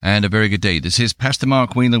And a very good day. This is Pastor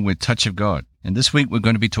Mark Whelan with Touch of God. And this week we're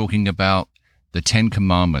going to be talking about the Ten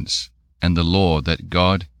Commandments and the law that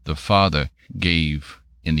God the Father gave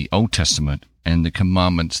in the Old Testament and the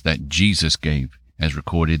commandments that Jesus gave as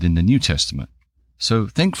recorded in the New Testament. So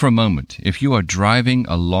think for a moment. If you are driving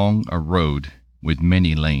along a road with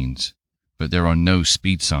many lanes, but there are no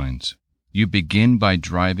speed signs, you begin by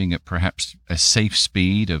driving at perhaps a safe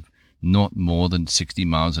speed of not more than 60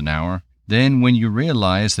 miles an hour. Then when you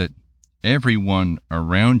realize that everyone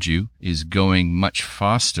around you is going much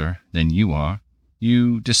faster than you are,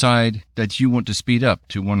 you decide that you want to speed up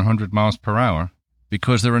to 100 miles per hour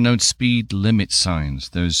because there are no speed limit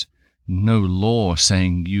signs. There's no law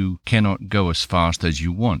saying you cannot go as fast as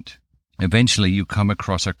you want. Eventually you come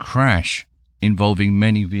across a crash involving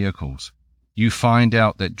many vehicles. You find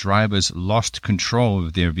out that drivers lost control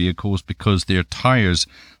of their vehicles because their tires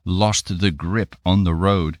lost the grip on the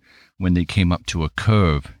road when they came up to a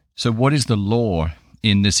curve. So what is the law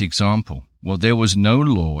in this example? Well, there was no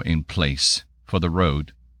law in place for the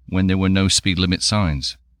road when there were no speed limit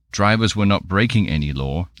signs. Drivers were not breaking any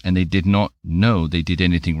law, and they did not know they did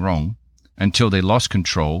anything wrong until they lost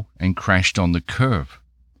control and crashed on the curve.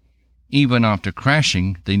 Even after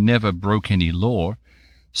crashing, they never broke any law,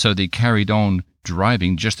 so they carried on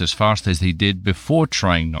driving just as fast as they did before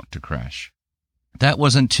trying not to crash. That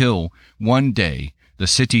was until one day the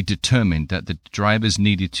city determined that the drivers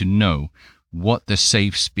needed to know what the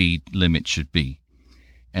safe speed limit should be.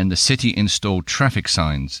 And the city installed traffic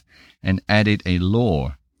signs and added a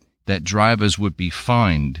law that drivers would be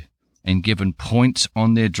fined and given points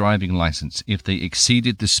on their driving license if they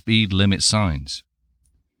exceeded the speed limit signs.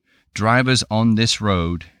 Drivers on this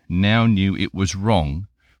road now knew it was wrong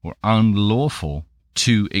or unlawful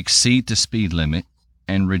to exceed the speed limit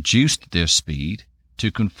and reduced their speed to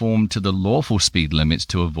conform to the lawful speed limits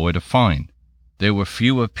to avoid a fine. There were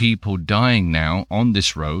fewer people dying now on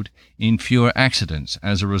this road in fewer accidents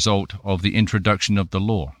as a result of the introduction of the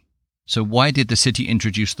law. So why did the city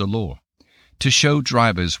introduce the law? To show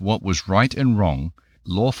drivers what was right and wrong,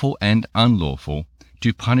 lawful and unlawful,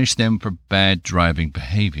 to punish them for bad driving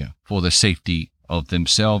behavior, for the safety of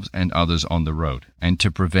themselves and others on the road, and to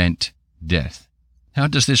prevent death. How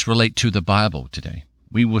does this relate to the Bible today?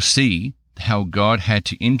 We will see how God had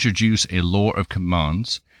to introduce a law of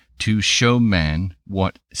commands to show man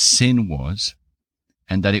what sin was,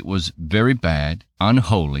 and that it was very bad,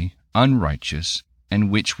 unholy, unrighteous, and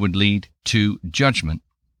which would lead to judgment,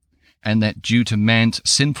 and that due to man's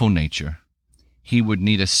sinful nature, he would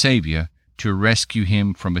need a Savior to rescue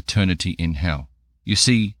him from eternity in hell. You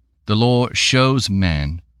see, the law shows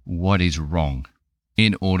man what is wrong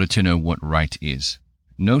in order to know what right is.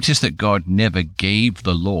 Notice that God never gave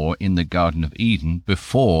the law in the Garden of Eden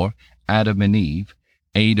before Adam and Eve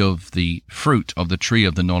ate of the fruit of the tree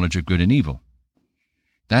of the knowledge of good and evil.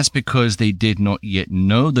 That's because they did not yet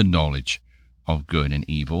know the knowledge of good and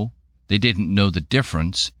evil. They didn't know the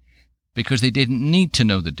difference because they didn't need to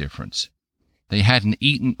know the difference. They hadn't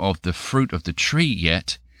eaten of the fruit of the tree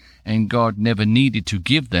yet, and God never needed to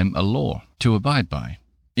give them a law to abide by.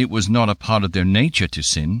 It was not a part of their nature to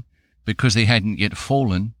sin, because they hadn't yet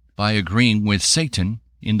fallen by agreeing with Satan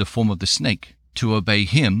in the form of the snake to obey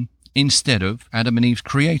him instead of Adam and Eve's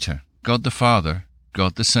creator, God the Father,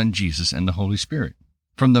 God the Son, Jesus, and the Holy Spirit.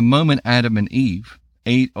 From the moment Adam and Eve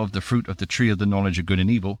ate of the fruit of the tree of the knowledge of good and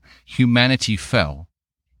evil, humanity fell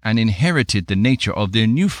and inherited the nature of their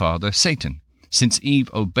new father, Satan, since Eve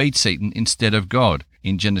obeyed Satan instead of God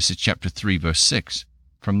in Genesis chapter 3, verse 6.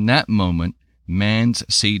 From that moment, man's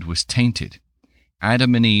seed was tainted.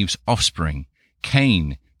 Adam and Eve's offspring,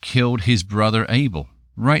 Cain, killed his brother Abel.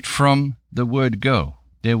 Right from the word go,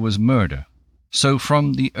 there was murder. So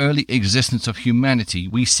from the early existence of humanity,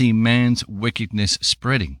 we see man's wickedness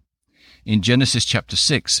spreading. In Genesis chapter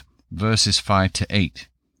 6, verses 5 to 8,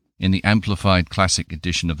 in the Amplified Classic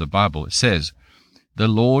Edition of the Bible, it says, "The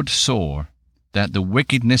Lord saw that the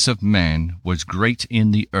wickedness of man was great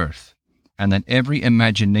in the earth, and that every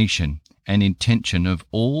imagination and intention of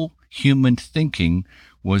all human thinking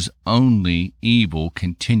was only evil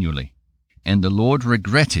continually. And the Lord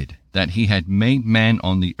regretted that he had made man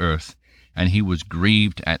on the earth, and he was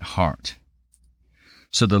grieved at heart.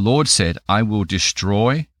 So the Lord said, I will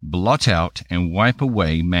destroy, blot out, and wipe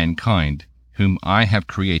away mankind, whom I have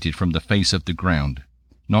created from the face of the ground,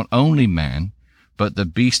 not only man, but the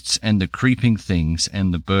beasts and the creeping things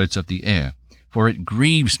and the birds of the air, for it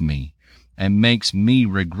grieves me and makes me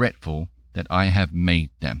regretful that I have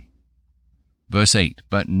made them." Verse 8,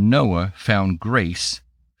 "But Noah found grace,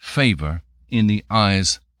 favor, in the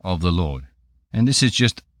eyes of the Lord." And this is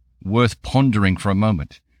just worth pondering for a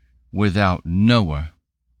moment. Without Noah,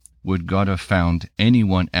 would God have found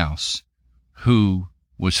anyone else who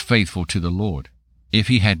was faithful to the Lord? If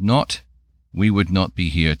he had not, we would not be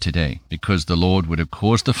here today, because the Lord would have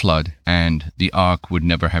caused the flood and the ark would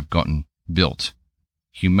never have gotten built.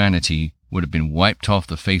 Humanity would have been wiped off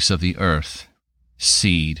the face of the earth,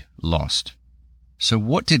 seed lost. So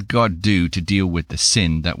what did God do to deal with the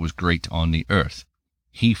sin that was great on the earth?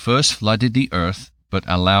 He first flooded the earth, but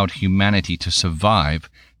allowed humanity to survive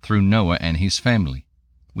through Noah and his family.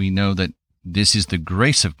 We know that this is the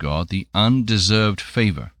grace of God, the undeserved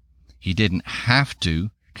favor. He didn't have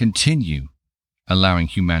to continue allowing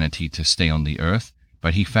humanity to stay on the earth,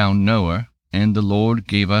 but he found Noah, and the Lord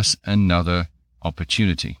gave us another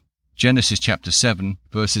opportunity. Genesis chapter 7,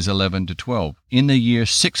 verses 11 to 12. In the year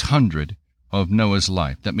 600 of Noah's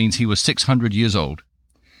life, that means he was 600 years old,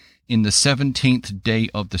 in the 17th day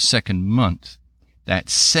of the second month, that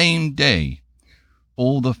same day,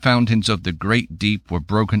 all the fountains of the great deep were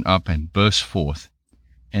broken up and burst forth,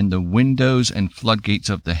 and the windows and floodgates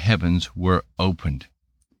of the heavens were opened.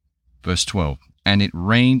 Verse 12. And it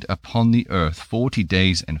rained upon the earth 40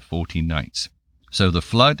 days and 40 nights. So the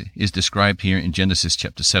flood is described here in Genesis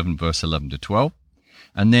chapter 7, verse 11 to 12.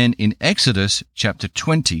 And then in Exodus chapter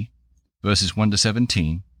 20, verses 1 to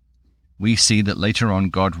 17, we see that later on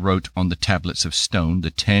God wrote on the tablets of stone the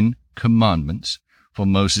 10 commandments for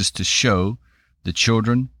Moses to show the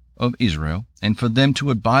children of Israel and for them to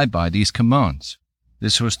abide by these commands.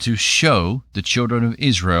 This was to show the children of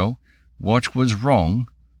Israel what was wrong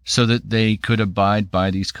so that they could abide by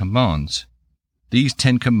these commands. These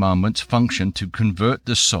 10 commandments function to convert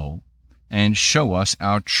the soul and show us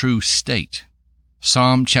our true state.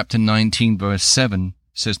 Psalm chapter 19 verse 7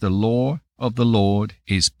 says, "The law of the Lord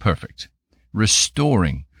is perfect,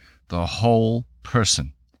 restoring the whole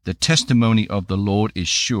person. The testimony of the Lord is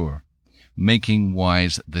sure, making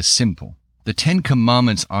wise the simple." The 10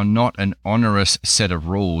 commandments are not an onerous set of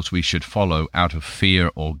rules we should follow out of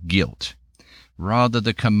fear or guilt. Rather,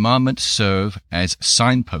 the commandments serve as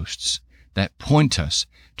signposts that point us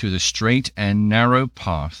to the straight and narrow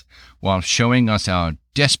path while showing us our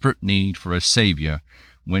desperate need for a Savior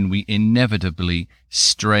when we inevitably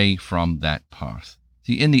stray from that path.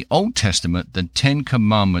 See, in the Old Testament, the 10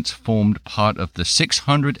 commandments formed part of the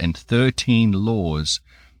 613 laws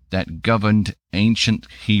that governed ancient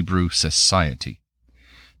Hebrew society.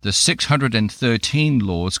 The 613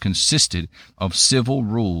 laws consisted of civil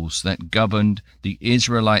rules that governed the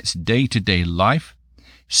Israelites' day-to-day life,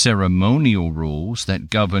 ceremonial rules that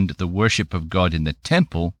governed the worship of God in the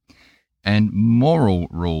temple, and moral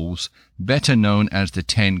rules, better known as the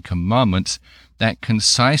 10 Commandments, that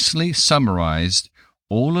concisely summarized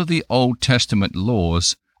all of the Old Testament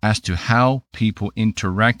laws as to how people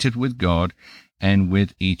interacted with God and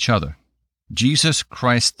with each other. Jesus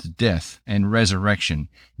Christ's death and resurrection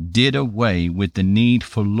did away with the need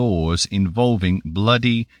for laws involving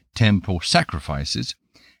bloody temple sacrifices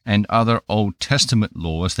and other Old Testament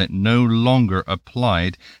laws that no longer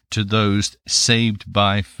applied to those saved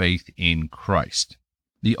by faith in Christ.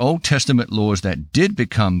 The Old Testament laws that did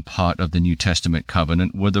become part of the New Testament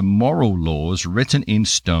covenant were the moral laws written in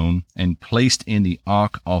stone and placed in the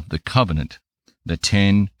Ark of the Covenant, the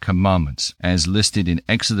 10 Commandments, as listed in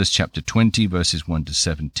Exodus chapter 20, verses 1 to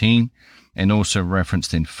 17, and also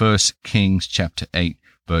referenced in 1 Kings chapter 8,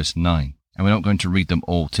 verse 9. And we're not going to read them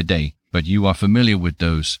all today, but you are familiar with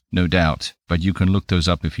those, no doubt, but you can look those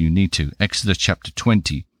up if you need to. Exodus chapter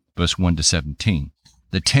 20, verse 1 to 17.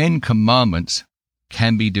 The 10 Commandments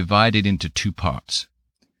can be divided into 2 parts.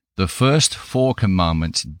 The first 4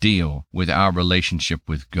 commandments deal with our relationship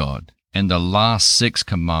with God, and the last 6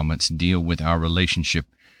 commandments deal with our relationship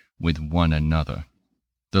with one another.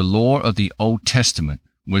 The law of the Old Testament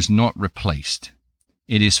was not replaced.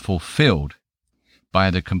 It is fulfilled by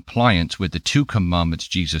the compliance with the 2 commandments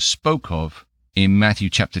Jesus spoke of in Matthew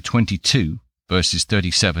chapter 22, verses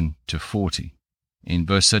 37 to 40. In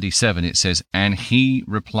verse 37 it says, "And he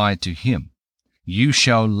replied to him, You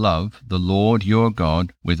shall love the Lord your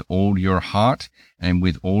God with all your heart and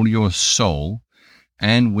with all your soul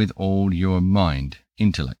and with all your mind,"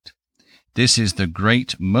 intellect. This is the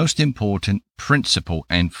great, most important principle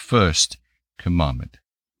and first commandment.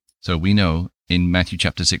 So we know in Matthew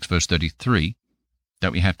chapter 6, verse 33,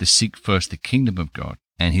 that we have to seek first the kingdom of God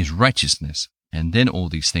and his righteousness, and then all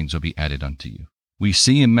these things will be added unto you. We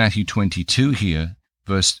see in Matthew 22 here,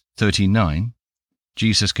 verse 39,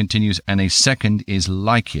 Jesus continues, "And a second is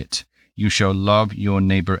like it. You shall love your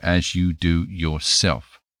neighbor as you do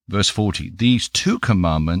yourself." Verse 40, "These 2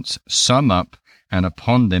 commandments sum up, and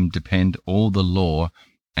upon them depend all the law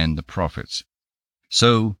and the prophets."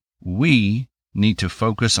 So we need to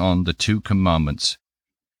focus on the 2 commandments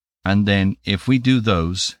And then if we do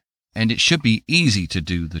those, and it should be easy to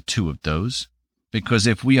do the two of those, because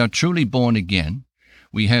if we are truly born again,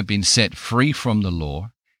 we have been set free from the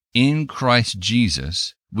law. In Christ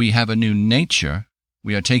Jesus, we have a new nature.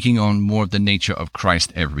 We are taking on more of the nature of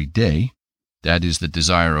Christ every day. That is the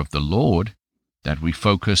desire of the Lord, that we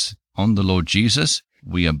focus on the Lord Jesus.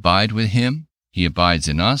 We abide with him. He abides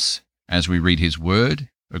in us. As we read his word,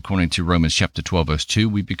 according to Romans chapter 12, verse 2,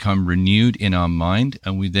 we become renewed in our mind,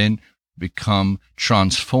 and we then become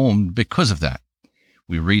transformed because of that.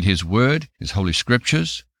 We read his word, his holy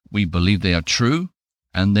scriptures. We believe they are true,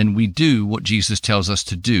 and then we do what Jesus tells us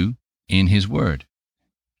to do in his word.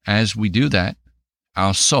 As we do that,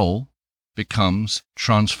 our soul becomes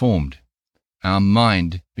transformed. Our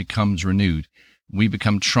mind becomes renewed. We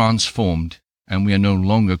become transformed, and we are no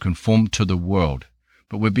longer conformed to the world,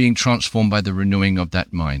 but we're being transformed by the renewing of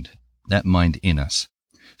that mind in us,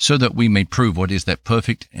 so that we may prove what is that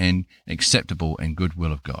perfect and acceptable and good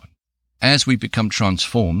will of God. As we become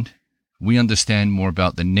transformed, we understand more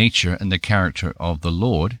about the nature and the character of the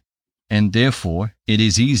Lord, and therefore it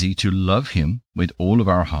is easy to love him with all of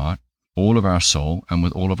our heart, all of our soul, and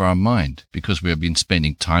with all of our mind, because we have been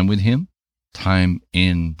spending time with him, time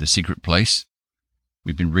in the secret place.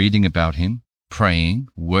 We've been reading about him, praying,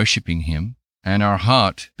 worshiping him, and our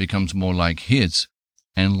heart becomes more like his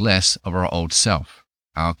and less of our old self.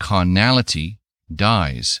 Our carnality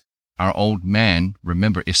dies. Our old man,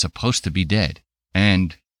 remember, is supposed to be dead,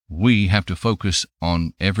 and we have to focus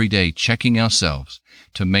on every day checking ourselves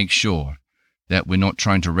to make sure that we're not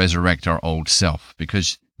trying to resurrect our old self,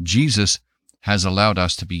 because Jesus has allowed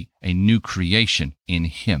us to be a new creation in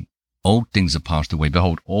him. Old things are passed away.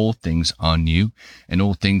 Behold, all things are new, and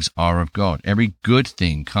all things are of God. Every good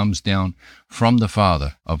thing comes down from the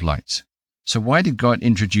Father of lights. So why did God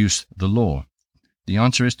introduce the law? The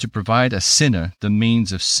answer is to provide a sinner the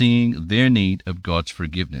means of seeing their need of God's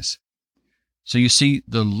forgiveness. So you see,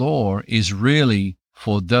 the law is really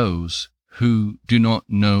for those who do not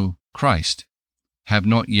know Christ, have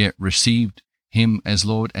not yet received him as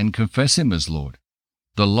Lord and confess him as Lord.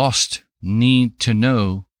 The lost need to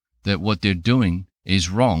know that what they're doing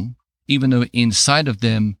is wrong, even though inside of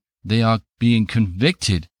them they are being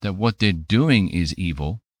convicted that what they're doing is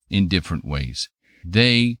evil in different ways.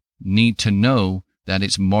 They need to know that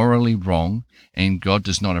it's morally wrong and God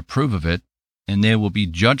does not approve of it, and there will be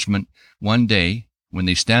judgment one day when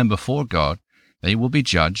they stand before God. They will be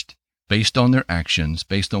judged based on their actions,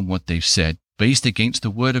 based on what they've said, based against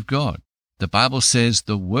the Word of God. The Bible says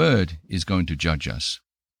the Word is going to judge us.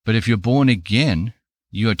 But if you're born again,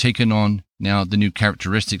 you are taking on now the new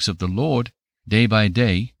characteristics of the Lord day by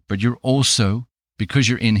day, but you're also, because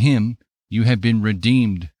you're in him, you have been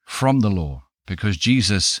redeemed from the law, because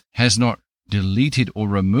Jesus has not deleted or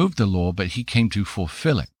removed the law, but he came to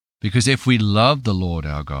fulfill it. Because if we love the Lord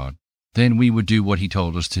our God, then we would do what he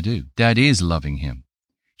told us to do. That is loving him.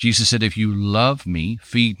 Jesus said, if you love me,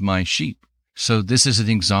 feed my sheep. So this is an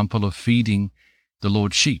example of feeding the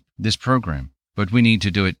Lord's sheep, this program. But we need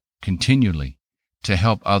to do it continually to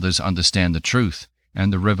help others understand the truth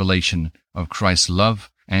and the revelation of Christ's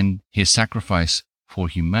love and his sacrifice for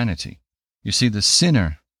humanity. You see, the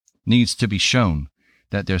sinner needs to be shown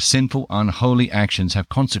that their sinful, unholy actions have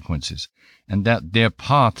consequences, and that their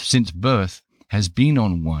path since birth has been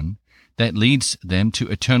on one that leads them to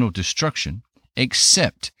eternal destruction,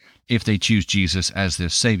 except if they choose Jesus as their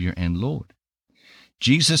Savior and Lord.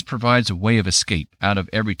 Jesus provides a way of escape out of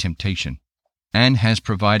every temptation, and has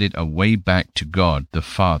provided a way back to God the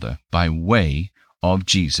Father by way of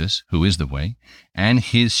Jesus, who is the way, and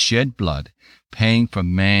his shed blood, paying for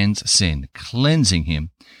man's sin, cleansing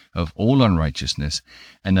him of all unrighteousness,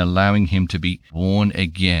 and allowing him to be born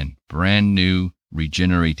again, brand new,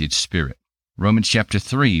 regenerated spirit. Romans chapter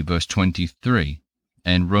 3, verse 23,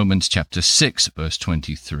 and Romans chapter 6, verse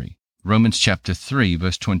 23. Romans chapter 3,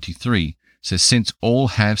 verse 23 says, since all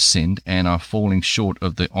have sinned and are falling short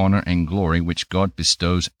of the honor and glory which God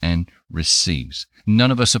bestows and receives.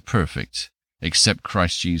 None of us are perfect, except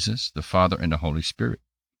Christ Jesus, the Father, and the Holy Spirit.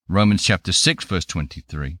 Romans chapter 6, verse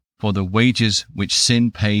 23, for the wages which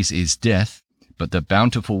sin pays is death, but the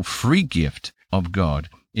bountiful free gift of God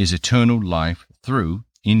is eternal life through,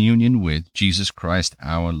 in union with, Jesus Christ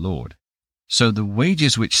our Lord. So the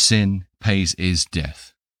wages which sin pays is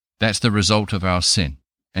death. That's the result of our sin.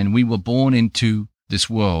 And we were born into this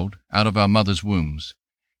world out of our mother's wombs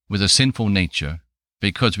with a sinful nature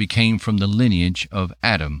because we came from the lineage of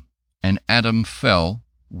Adam. And Adam fell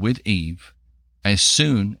with Eve as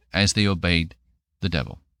soon as they obeyed the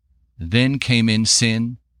devil. Then came in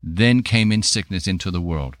sin, then came in sickness into the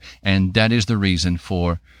world. And that is the reason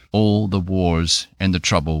for all the wars and the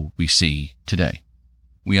trouble we see today.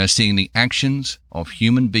 We are seeing the actions of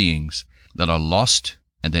human beings that are lost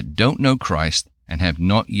and that don't know Christ and have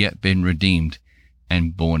not yet been redeemed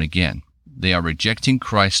and born again. They are rejecting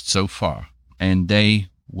Christ so far, and they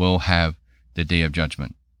will have the day of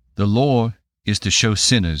judgment. The law is to show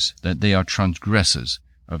sinners that they are transgressors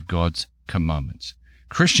of God's commandments.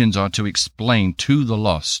 Christians are to explain to the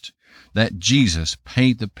lost that Jesus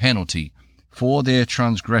paid the penalty for their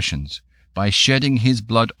transgressions by shedding his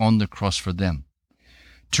blood on the cross for them.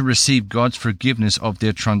 To receive God's forgiveness of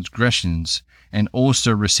their transgressions and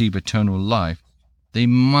also receive eternal life, they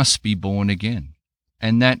must be born again.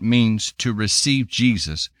 And that means to receive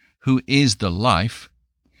Jesus, who is the life,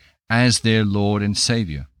 as their Lord and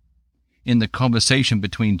Savior. In the conversation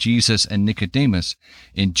between Jesus and Nicodemus,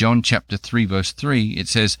 in John chapter 3, verse 3, it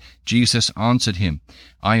says, Jesus answered him,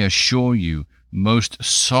 I assure you, most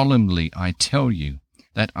solemnly I tell you,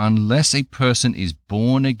 that unless a person is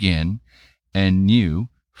born again and new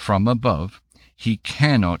from above, he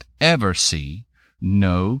cannot ever see,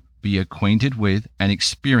 know, be acquainted with, and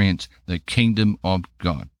experience the kingdom of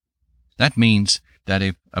God. That means that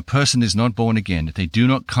if a person is not born again, if they do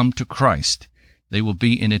not come to Christ, they will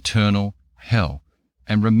be in eternal hell.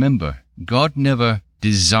 And remember, God never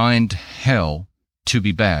designed hell to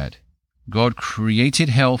be bad. God created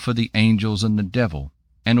hell for the angels and the devil.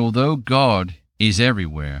 And although God is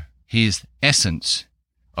everywhere, his essence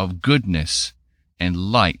of goodness and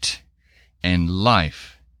light and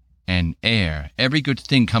life and air, every good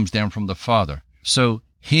thing comes down from the Father. So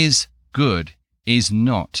his good is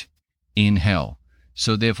not in hell.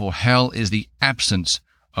 So therefore hell is the absence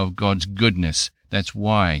of God's goodness. That's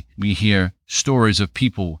why we hear stories of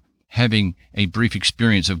people having a brief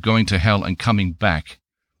experience of going to hell and coming back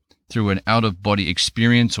through an out-of-body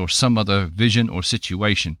experience or some other vision or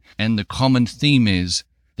situation. And the common theme is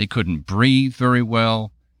they couldn't breathe very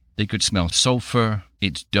well, they could smell sulfur,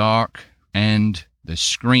 it's dark, and the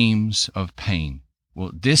screams of pain.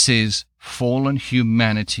 Well, this is fallen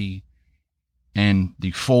humanity and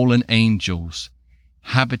the fallen angels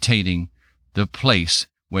habitating the place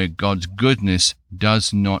where God's goodness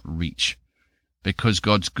does not reach, because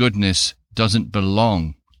God's goodness doesn't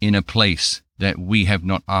belong in a place that we have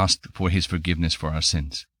not asked for his forgiveness for our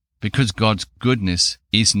sins. Because God's goodness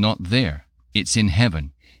is not there. It's in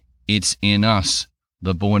heaven. It's in us,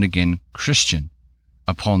 the born-again Christian,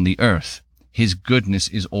 upon the earth. His goodness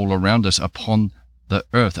is all around us upon the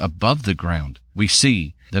earth, above the ground. We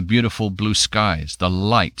see the beautiful blue skies, the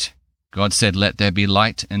light. God said, let there be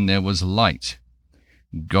light, and there was light.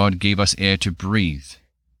 God gave us air to breathe.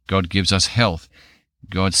 God gives us health.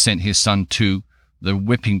 God sent his Son to the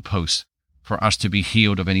whipping post for us to be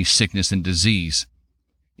healed of any sickness and disease,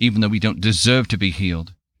 even though we don't deserve to be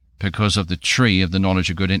healed. Because of the tree of the knowledge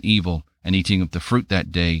of good and evil and eating of the fruit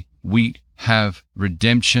that day, we have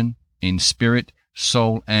redemption in spirit,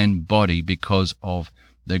 soul, and body because of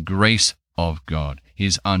the grace of God,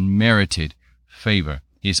 his unmerited favor,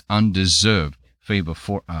 his undeserved favor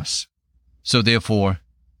for us. So therefore,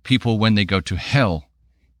 people, when they go to hell,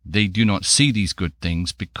 they do not see these good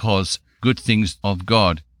things, because good things of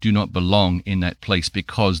God do not belong in that place,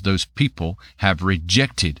 because those people have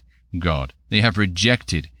rejected God. They have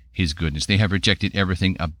rejected his goodness. They have rejected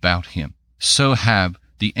everything about him. So have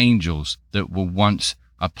the angels that were once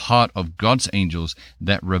a part of God's angels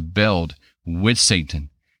that rebelled with Satan,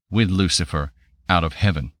 with Lucifer, out of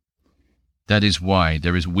heaven. That is why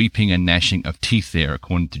there is weeping and gnashing of teeth there,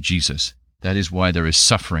 according to Jesus. That is why there is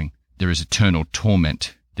suffering. There is eternal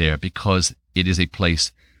torment there, because it is a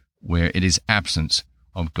place where it is absence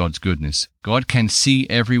of God's goodness. God can see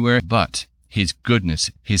everywhere, but his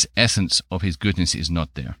goodness, his essence of his goodness is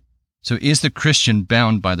not there. So is the Christian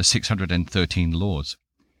bound by the 613 laws?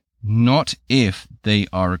 Not if they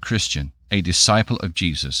are a Christian, a disciple of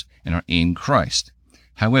Jesus, and are in Christ.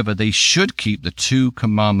 However, they should keep the 2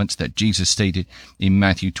 commandments that Jesus stated in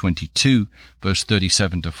Matthew 22, verse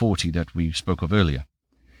 37 to 40 that we spoke of earlier.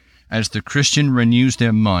 As the Christian renews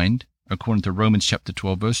their mind, according to Romans chapter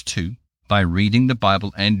 12, verse 2, by reading the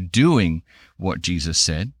Bible and doing what Jesus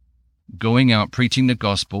said, going out preaching the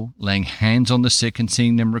gospel, laying hands on the sick and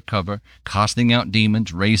seeing them recover, casting out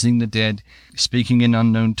demons, raising the dead, speaking in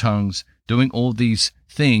unknown tongues, doing all these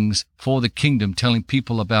things for the kingdom, telling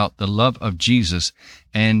people about the love of Jesus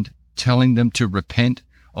and telling them to repent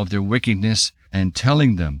of their wickedness and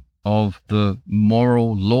telling them of the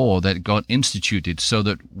moral law that God instituted so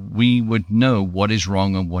that we would know what is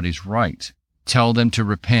wrong and what is right. Tell them to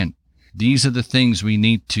repent. These are the things we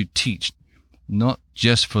need to teach, not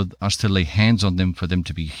just for us to lay hands on them for them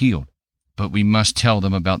to be healed, but we must tell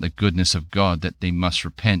them about the goodness of God, that they must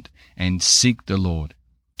repent and seek the Lord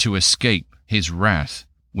to escape his wrath,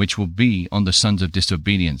 which will be on the sons of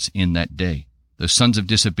disobedience in that day. The sons of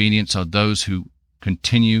disobedience are those who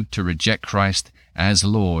continue to reject Christ as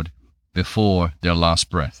Lord before their last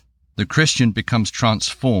breath. The Christian becomes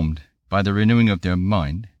transformed by the renewing of their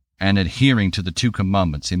mind and adhering to the 2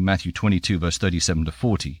 commandments in Matthew 22, verse 37 to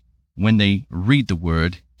 40, when they read the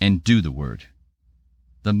Word and do the Word.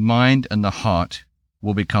 The mind and the heart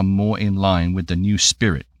will become more in line with the new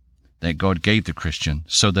spirit that God gave the Christian,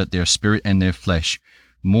 so that their spirit and their flesh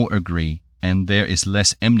more agree, and there is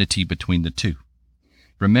less enmity between the two.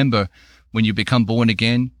 Remember, when you become born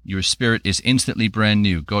again, your spirit is instantly brand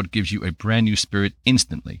new. God gives you a brand new spirit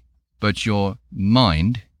instantly. But your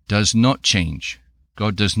mind does not change.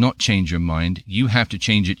 God does not change your mind. You have to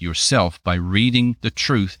change it yourself by reading the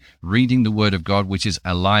truth, reading the Word of God, which is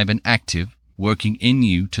alive and active, working in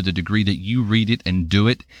you to the degree that you read it and do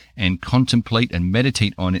it and contemplate and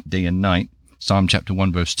meditate on it day and night. Psalm chapter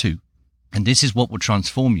 1, verse 2. And this is what will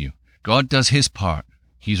transform you. God does his part.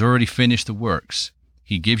 He's already finished the works.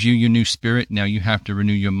 He gives you your new spirit. Now you have to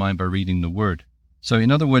renew your mind by reading the Word. So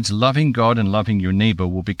in other words, loving God and loving your neighbor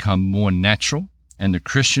will become more natural, and the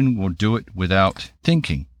Christian will do it without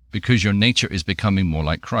thinking, because your nature is becoming more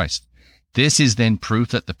like Christ. This is then proof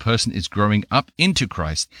that the person is growing up into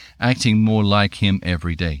Christ, acting more like him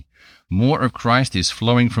every day. More of Christ is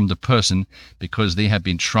flowing from the person because they have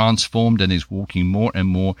been transformed and is walking more and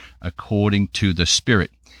more according to the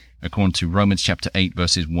Spirit, according to Romans chapter 8,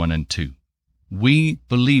 verses 1 and 2. We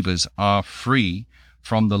believers are free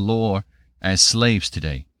from the law as slaves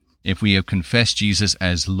today. If we have confessed Jesus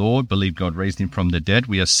as Lord, believe God raised him from the dead,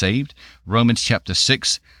 we are saved. Romans chapter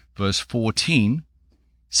 6, verse 14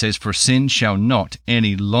 says, "For sin shall not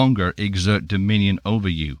any longer exert dominion over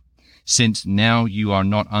you, since now you are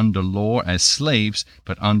not under law as slaves,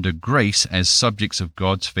 but under grace as subjects of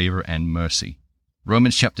God's favor and mercy."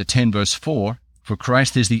 Romans chapter 10, verse 4, "For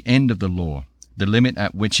Christ is the end of the law, the limit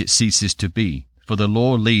at which it ceases to be. For the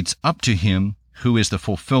law leads up to him who is the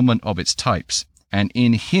fulfillment of its types, and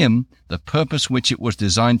in him the purpose which it was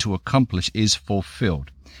designed to accomplish is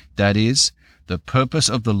fulfilled." That is, the purpose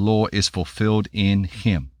of the law is fulfilled in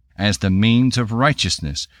him as the means of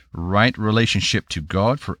righteousness, right relationship to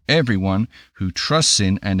God for everyone who trusts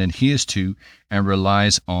in and adheres to and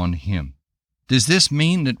relies on him. Does this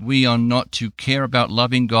mean that we are not to care about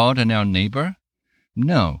loving God and our neighbor?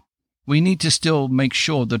 No. We need to still make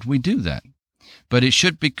sure that we do that. But it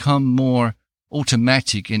should become more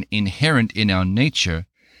automatic and inherent in our nature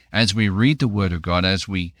as we read the Word of God, as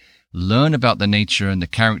we learn about the nature and the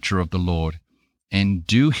character of the Lord and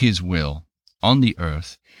do his will on the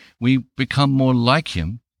earth. We become more like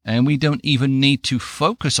him, and we don't even need to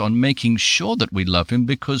focus on making sure that we love him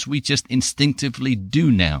because we just instinctively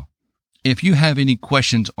do now. If you have any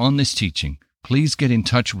questions on this teaching, please get in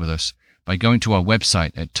touch with us by going to our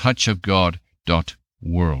website at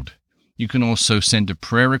touchofgod.world. You can also send a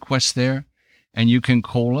prayer request there, and you can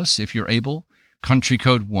call us if you're able, country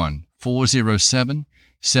code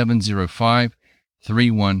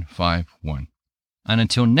 1-407-705-3151. And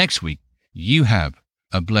until next week, you have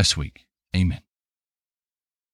a blessed week. Amen.